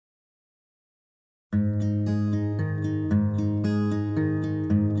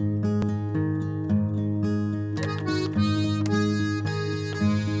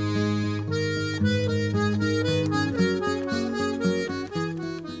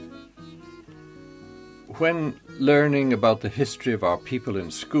When learning about the history of our people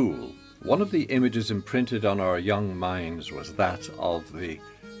in school, one of the images imprinted on our young minds was that of the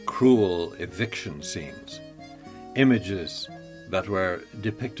cruel eviction scenes. Images that were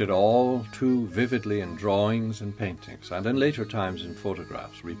depicted all too vividly in drawings and paintings, and in later times in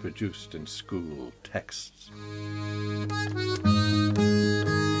photographs reproduced in school texts.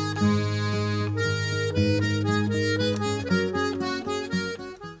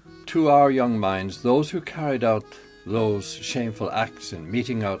 To our young minds, those who carried out those shameful acts in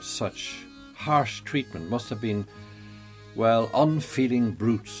meting out such harsh treatment must have been, well, unfeeling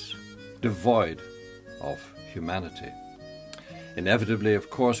brutes, devoid of humanity. Inevitably, of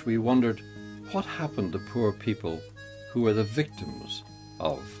course, we wondered what happened to poor people who were the victims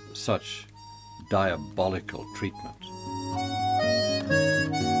of such diabolical treatment.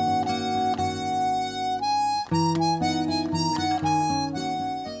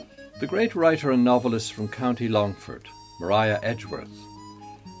 The great writer and novelist from County Longford, Maria Edgeworth,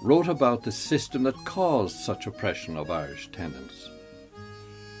 wrote about the system that caused such oppression of Irish tenants.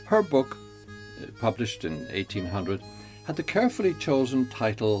 Her book, published in 1800, had the carefully chosen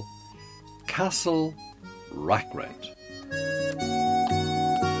title Castle Rackrent.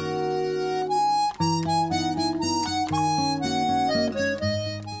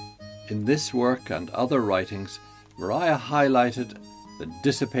 In this work and other writings, Maria highlighted the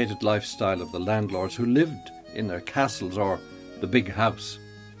dissipated lifestyle of the landlords who lived in their castles or the big house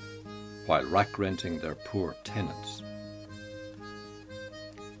while rack-renting their poor tenants.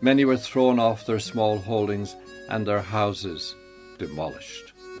 Many were thrown off their small holdings and their houses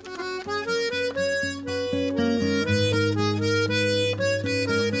demolished.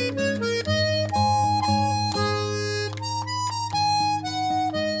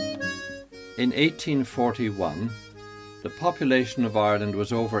 In 1841, the population of Ireland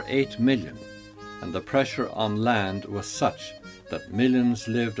was over 8 million, and the pressure on land was such that millions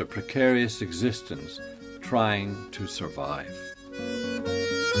lived a precarious existence trying to survive.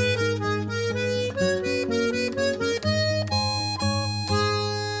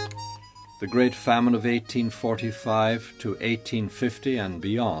 The Great Famine of 1845 to 1850 and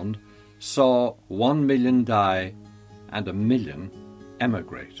beyond saw 1 million die and 1 million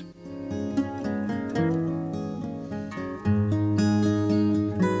emigrate.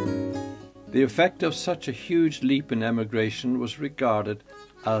 The effect of such a huge leap in emigration was regarded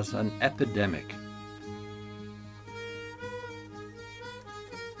as an epidemic.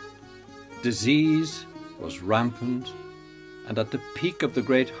 Disease was rampant, and at the peak of the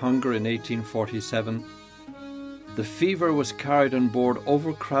Great Hunger in 1847, the fever was carried on board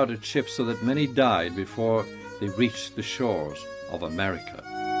overcrowded ships so that many died before they reached the shores of America.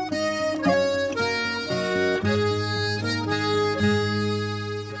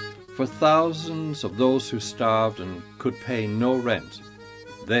 For thousands of those who starved and could pay no rent,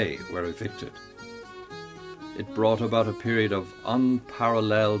 they were evicted. It brought about a period of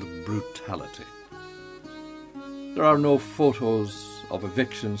unparalleled brutality. There are no photos of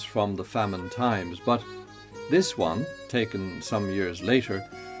evictions from the famine times, but this one, taken some years later,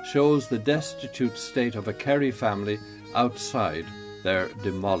 shows the destitute state of a Kerry family outside their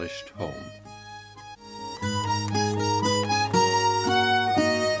demolished home.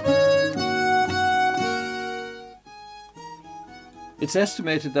 It's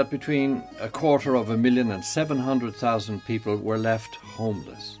estimated that between 250,000 and 700,000 people were left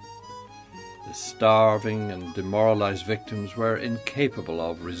homeless. The starving and demoralized victims were incapable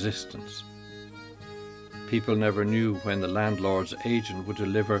of resistance. People never knew when the landlord's agent would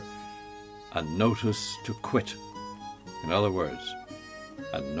deliver a notice to quit. In other words,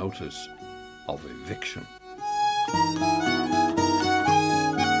 a notice of eviction.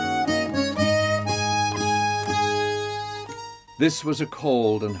 This was a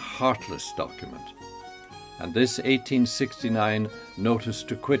cold and heartless document, and this 1869 notice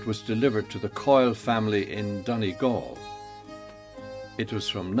to quit was delivered to the Coyle family in Donegal. It was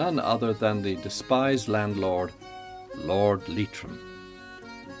from none other than the despised landlord, Lord Leitrim.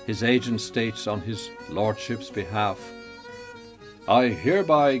 His agent states on his lordship's behalf, "I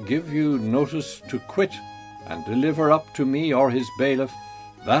hereby give you notice to quit and deliver up to me or his bailiff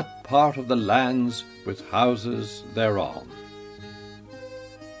that part of the lands with houses thereon."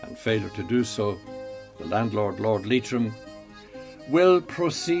 And failure to do so, the landlord, Lord Leitrim, will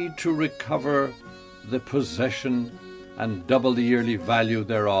proceed to recover the possession and double the yearly value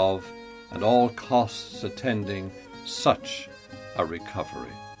thereof, and all costs attending such a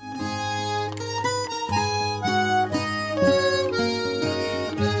recovery.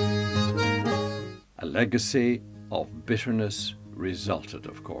 A legacy of bitterness resulted,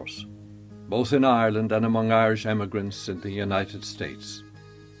 of course, both in Ireland and among Irish emigrants in the United States.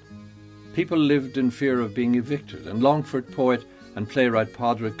 People lived in fear of being evicted, and Longford poet and playwright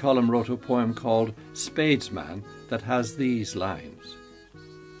Padraig Colum wrote a poem called Spadesman that has these lines.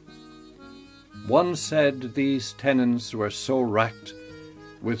 One said these tenants were so racked,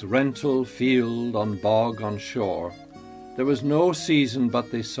 with rental field on bog on shore, there was no season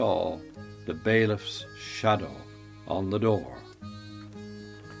but they saw the bailiff's shadow on the door.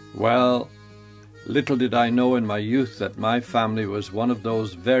 Well, little did I know in my youth that my family was one of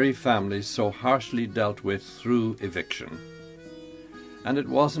those very families so harshly dealt with through eviction. And it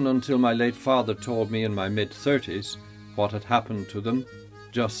wasn't until my late father told me in my mid-30s what had happened to them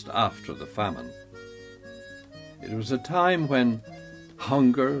just after the famine. It was a time when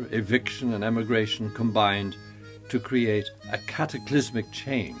hunger, eviction and emigration combined to create a cataclysmic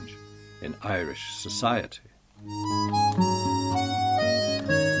change in Irish society.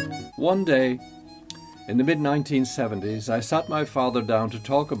 One day, in the mid-1970s, I sat my father down to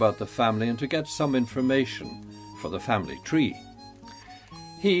talk about the family and to get some information for the family tree.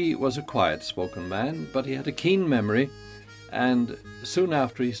 He was a quiet-spoken man, but he had a keen memory, and soon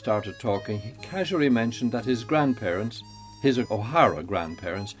after he started talking, he casually mentioned that his grandparents, his O'Hara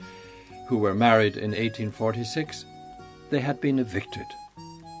grandparents, who were married in 1846, they had been evicted.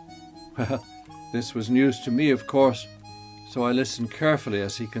 Well, this was news to me, of course, so I listened carefully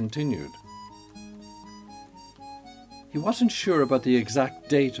as he continued. He wasn't sure about the exact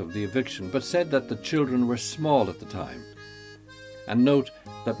date of the eviction, but said that the children were small at the time. And note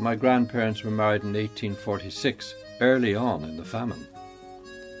that my grandparents were married in 1846, early on in the famine.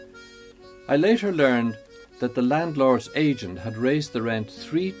 I later learned that the landlord's agent had raised the rent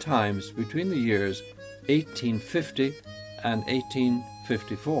 3 times between the years 1850 and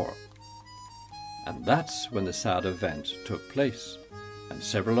 1854. And that's when the sad event took place, and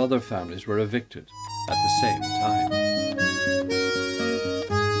several other families were evicted at the same time.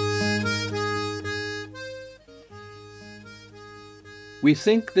 We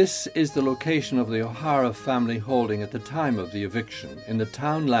think this is the location of the O'Hara family holding at the time of the eviction in the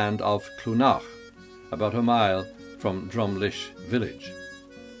townland of Clonach, about a mile from Drumlish village.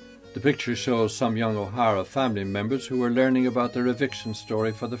 The picture shows some young O'Hara family members who were learning about their eviction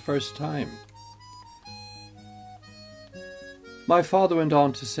story for the first time. My father went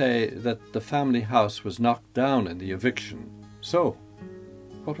on to say that the family house was knocked down in the eviction. So,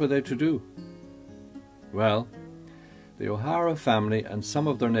 what were they to do? Well, the O'Hara family and some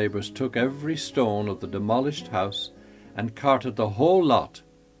of their neighbours took every stone of the demolished house and carted the whole lot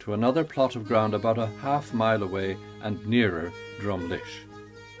to another plot of ground about a half-mile away and nearer Drumlish.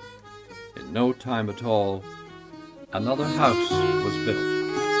 In no time at all, another house was built.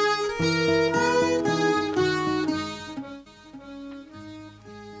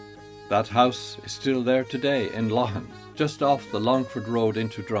 That house is still there today in Loughan, just off the Longford road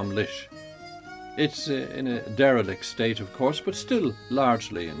into Drumlish. It's in a derelict state, of course, but still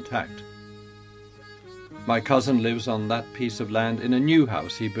largely intact. My cousin lives on that piece of land in a new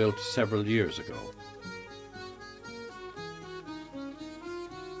house he built several years ago.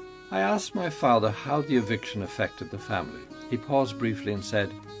 I asked my father how the eviction affected the family. He paused briefly and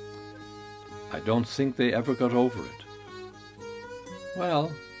said, "I don't think they ever got over it."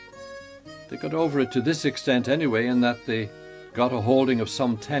 Well, they got over it to this extent anyway, in that they got a holding of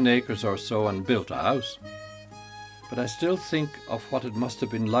some 10 acres or so and built a house. But I still think of what it must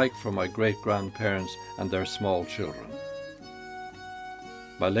have been like for my great-grandparents and their small children.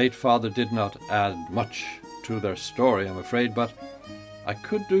 My late father did not add much to their story, I'm afraid, but I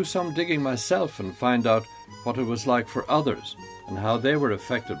could do some digging myself and find out what it was like for others and how they were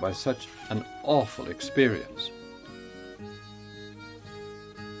affected by such an awful experience.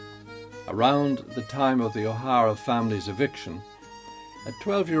 Around the time of the O'Hara family's eviction, a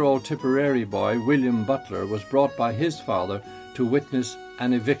 12-year-old Tipperary boy, William Butler, was brought by his father to witness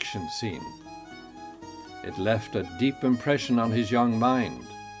an eviction scene. It left a deep impression on his young mind.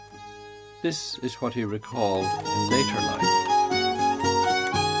 This is what he recalled in later life.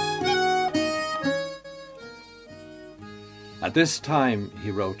 At this time,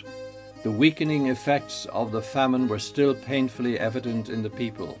 he wrote, the weakening effects of the famine were still painfully evident in the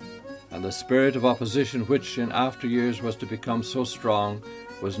people, and the spirit of opposition which in after years was to become so strong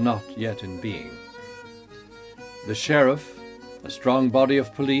was not yet in being. The sheriff, a strong body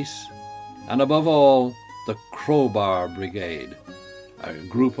of police, and above all, the Crowbar Brigade, a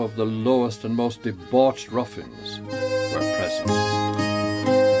group of the lowest and most debauched ruffians, were present.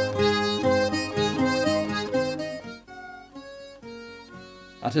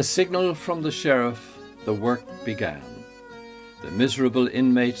 At a signal from the sheriff, the work began. The miserable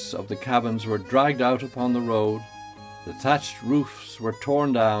inmates of the cabins were dragged out upon the road, the thatched roofs were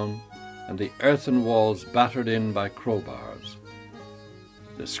torn down, and the earthen walls battered in by crowbars.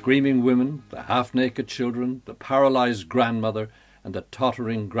 The screaming women, the half-naked children, the paralysed grandmother, and the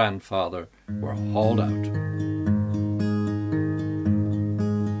tottering grandfather were hauled out.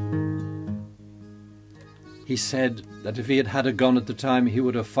 He said that if he had had a gun at the time, he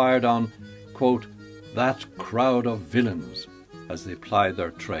would have fired on, quote, that crowd of villains as they plied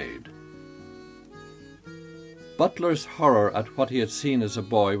their trade. Butler's horror at what he had seen as a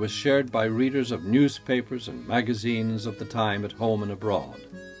boy was shared by readers of newspapers and magazines of the time at home and abroad,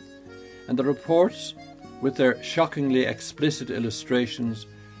 and the reports, with their shockingly explicit illustrations,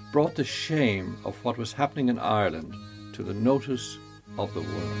 brought the shame of what was happening in Ireland to the notice of the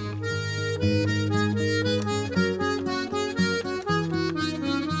world.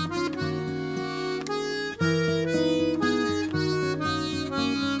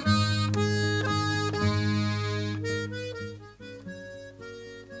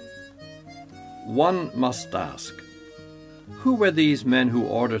 One must ask, who were these men who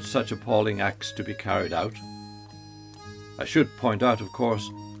ordered such appalling acts to be carried out? I should point out, of course,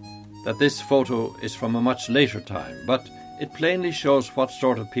 that this photo is from a much later time, but it plainly shows what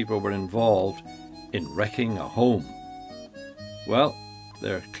sort of people were involved in wrecking a home. Well,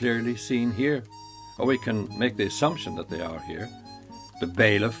 they're clearly seen here, or we can make the assumption that they are here. The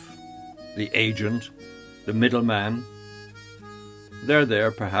bailiff, the agent, the middleman. They're there,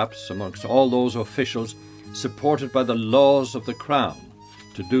 perhaps, amongst all those officials supported by the laws of the Crown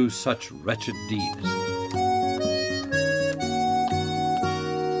to do such wretched deeds.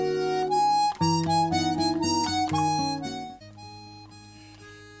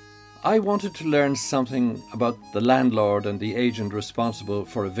 I wanted to learn something about the landlord and the agent responsible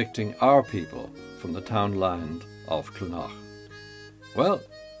for evicting our people from the townland of Clonach. Well,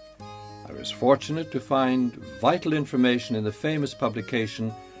 I was fortunate to find vital information in the famous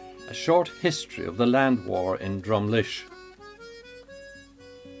publication A Short History of the Land War in Drumlish.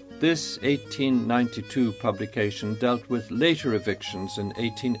 This 1892 publication dealt with later evictions in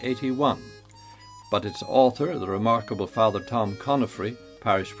 1881, but its author, the remarkable Father Tom Conifrey,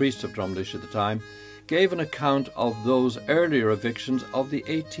 parish priest of Drumlish at the time, gave an account of those earlier evictions of the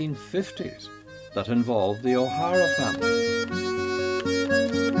 1850s that involved the O'Hara family.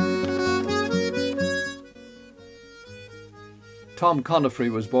 Tom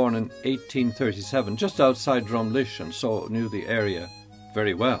Conifrey was born in 1837, just outside Drumlish, and so knew the area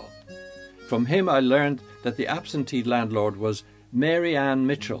very well. From him I learned that the absentee landlord was Mary Ann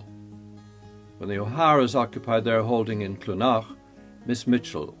Mitchell. When the O'Haras occupied their holding in Clonach, Miss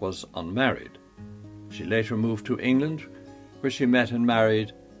Mitchell was unmarried. She later moved to England, where she met and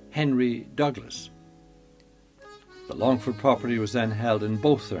married Henry Douglas. The Longford property was then held in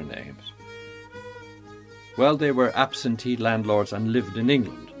both their names. Well, they were absentee landlords and lived in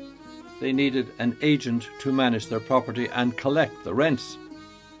England. They needed an agent to manage their property and collect the rents.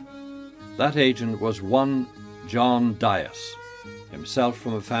 That agent was one John Dias, himself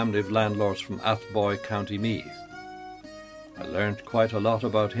from a family of landlords from Athboy, County Meath. I learned quite a lot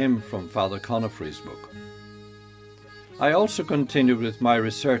about him from Father Conifrey's book. I also continued with my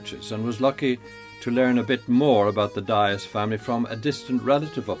researches and was lucky to learn a bit more about the Dias family from a distant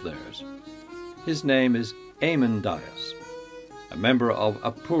relative of theirs. His name is Aidan Dias, a member of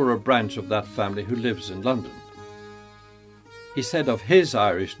a poorer branch of that family who lives in London. He said of his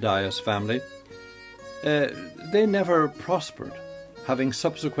Irish Dias family, they never prospered, having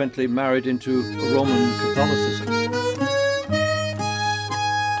subsequently married into Roman Catholicism.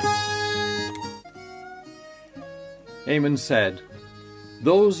 Eamon said,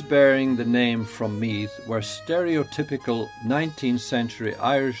 those bearing the name from Meath were stereotypical 19th century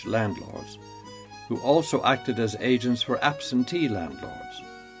Irish landlords who also acted as agents for absentee landlords.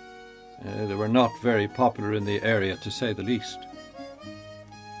 They were not very popular in the area, to say the least.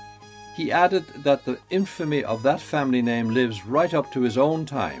 He added that the infamy of that family name lives right up to his own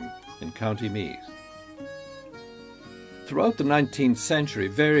time in County Meath. Throughout the 19th century,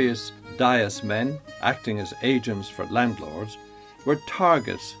 various Dias men, acting as agents for landlords, were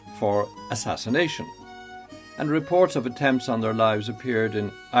targets for assassination, and reports of attempts on their lives appeared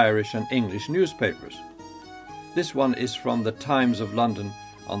in Irish and English newspapers. This one is from the Times of London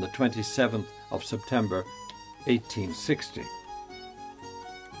on the 27th of September 1860.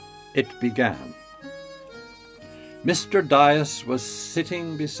 It began. Mr. Dias was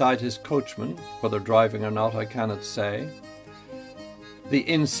sitting beside his coachman, whether driving or not I cannot say, the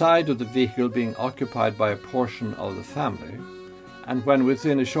inside of the vehicle being occupied by a portion of the family, and when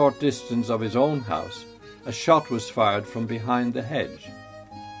within a short distance of his own house, a shot was fired from behind the hedge,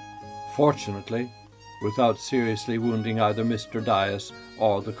 fortunately without seriously wounding either Mr. Dias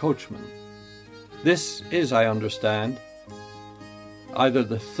or the coachman. This is, I understand, either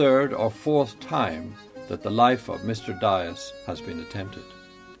the third or fourth time that the life of Mr. Dias has been attempted.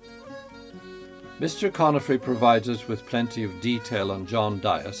 Mr. Conifrey provides us with plenty of detail on John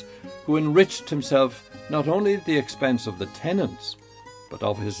Dias, who enriched himself not only at the expense of the tenants, but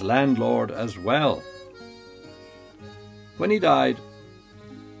of his landlord as well. When he died,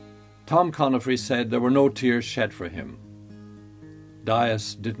 Tom Conifrey said there were no tears shed for him.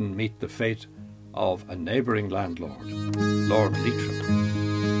 Dias didn't meet the fate of a neighbouring landlord, Lord Leitrim.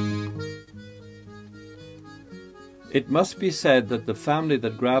 It must be said that the family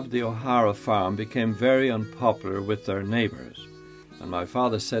that grabbed the O'Hara farm became very unpopular with their neighbours, and my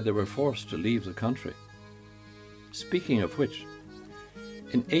father said they were forced to leave the country. Speaking of which,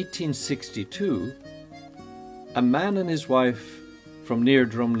 in 1862, a man and his wife from near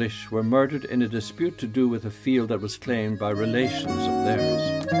Drumlish were murdered in a dispute to do with a field that was claimed by relations of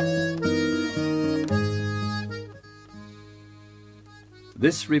theirs.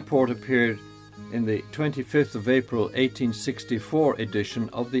 This report appeared in the 25th of April 1864 edition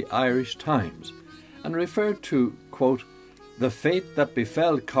of the Irish Times and referred to, quote, "the fate that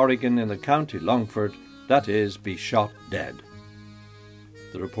befell Corrigan in the County Longford, that is, be shot dead."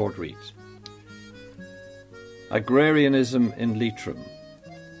 The report reads, Agrarianism in Leitrim.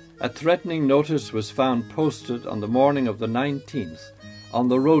 A threatening notice was found posted on the morning of the 19th on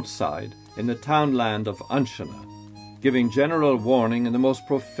the roadside in the townland of Unshanna, giving general warning in the most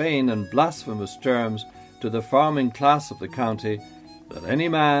profane and blasphemous terms to the farming class of the county that any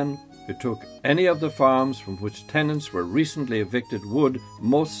man who took any of the farms from which tenants were recently evicted would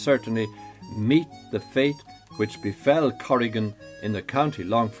most certainly meet the fate which befell Corrigan in the County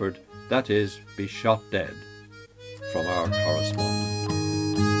Longford, that is, be shot dead. From our correspondent.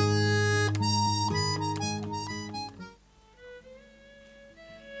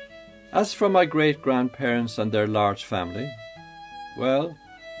 As for my great-grandparents and their large family, well,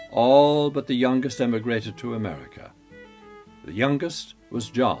 all but the youngest emigrated to America. The youngest was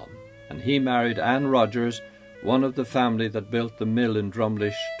John, and he married Anne Rogers, one of the family that built the mill in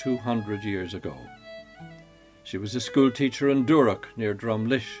Drumlish 200 years ago. She was a schoolteacher in Durrock near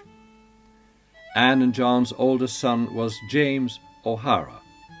Drumlish. Anne and John's oldest son was James O'Hara,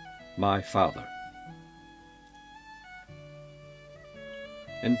 my father.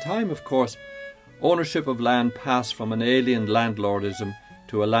 In time, of course, ownership of land passed from an alien landlordism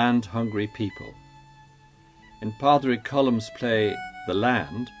to a land-hungry people. In Padraig Colum's play The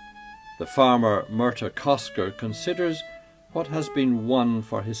Land, the farmer Murta Cosker considers what has been won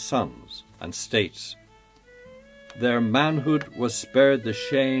for his sons and states, "Their manhood was spared the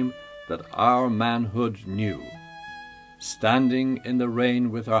shame that our manhood knew, standing in the rain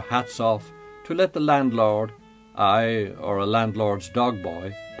with our hats off to let the landlord, I or a landlord's dog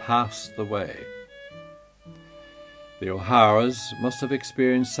boy, pass the way." The O'Haras must have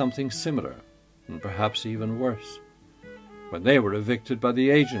experienced something similar, and perhaps even worse, when they were evicted by the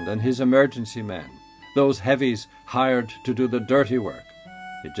agent and his emergency men, those heavies hired to do the dirty work,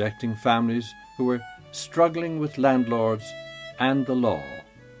 ejecting families who were struggling with landlords and the law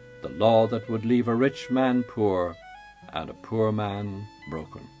that would leave a rich man poor and a poor man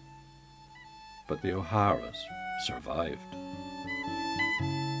broken. But the O'Haras survived.